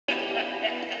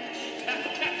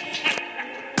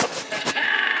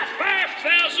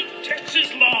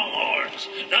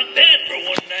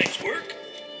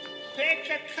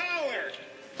a collar.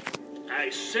 I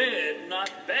said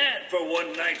not bad for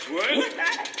one night's work.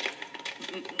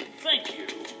 Thank you.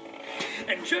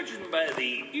 And judging by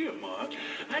the earmark,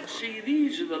 I'd say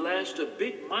these are the last of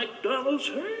Big Mike Donald's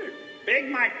herd. Big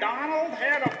Mike Donald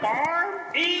had a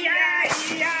farm?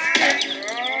 E-I-E-I.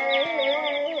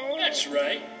 Oh. That's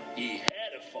right. He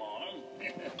had a farm.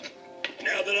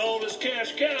 Now that all his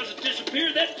cash cows have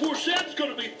disappeared, that poor sap's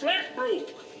gonna be flat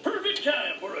broke. Perfect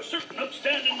time for a certain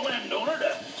upstanding landowner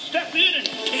to step in and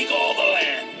take all the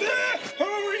land. Who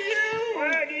are you?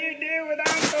 What do you do with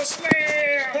Uncle Slim?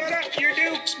 Put up your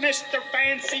dukes, Mr.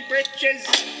 Fancy Britches.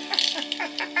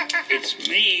 It's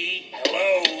me.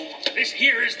 Hello. This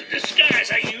here is the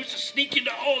disguise I use to sneak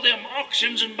into all them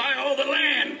auctions and buy all the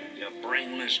land. You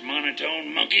brainless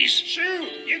monotone monkeys.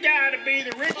 Shoot, you gotta be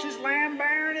the richest land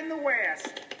baron in the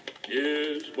West.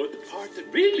 Yes, but the part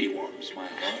that really warms my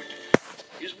heart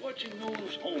is watching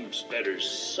those homesteaders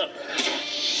suffer.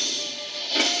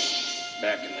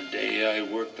 Back in the day, I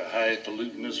worked the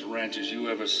highfalutinest ranches you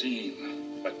ever seen.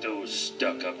 But those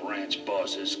stuck-up ranch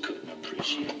bosses couldn't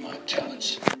appreciate my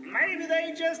talents. Maybe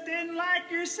they just didn't like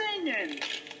your singing.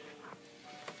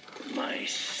 My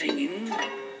singing?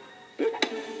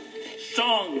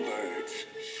 Songbirds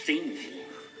sing.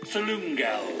 Saloon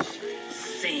gals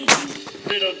sing.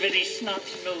 Little bitty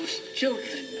snot-nosed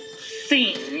children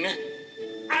sing.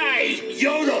 I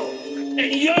yodel,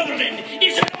 and yodeling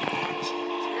is an art.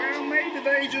 Well, maybe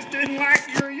they just didn't like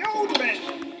your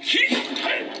yodeling. He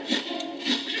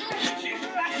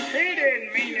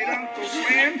didn't mean it, Uncle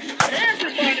Slim.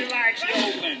 Everybody likes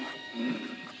yodeling.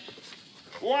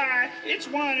 Why, it's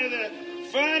one of the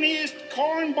funniest,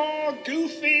 cornball,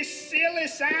 goofy, silly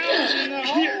sounds in the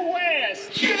whole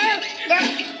West.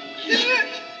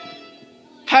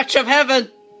 Patch of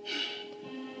heaven!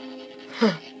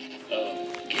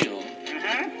 Gil.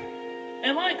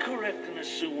 Am I correct in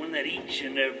assuming that each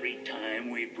and every time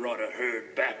we brought a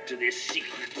herd back to this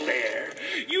secret lair,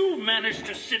 you managed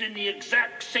to sit in the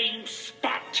exact same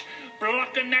spot,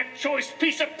 blocking that choice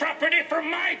piece of property from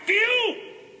my view?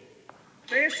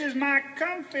 This is my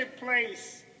comfy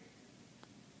place.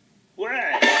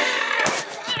 What?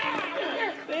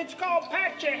 It's called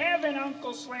Patch of Heaven,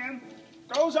 Uncle Slim.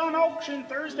 Goes on auction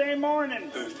Thursday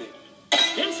morning. Perfect.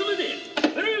 Pencil it in.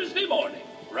 Thursday morning,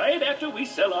 right after we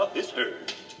sell off this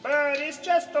herd. But it's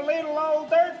just a little old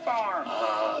dirt farm.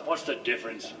 What's the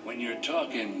difference when you're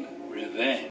talking revenge?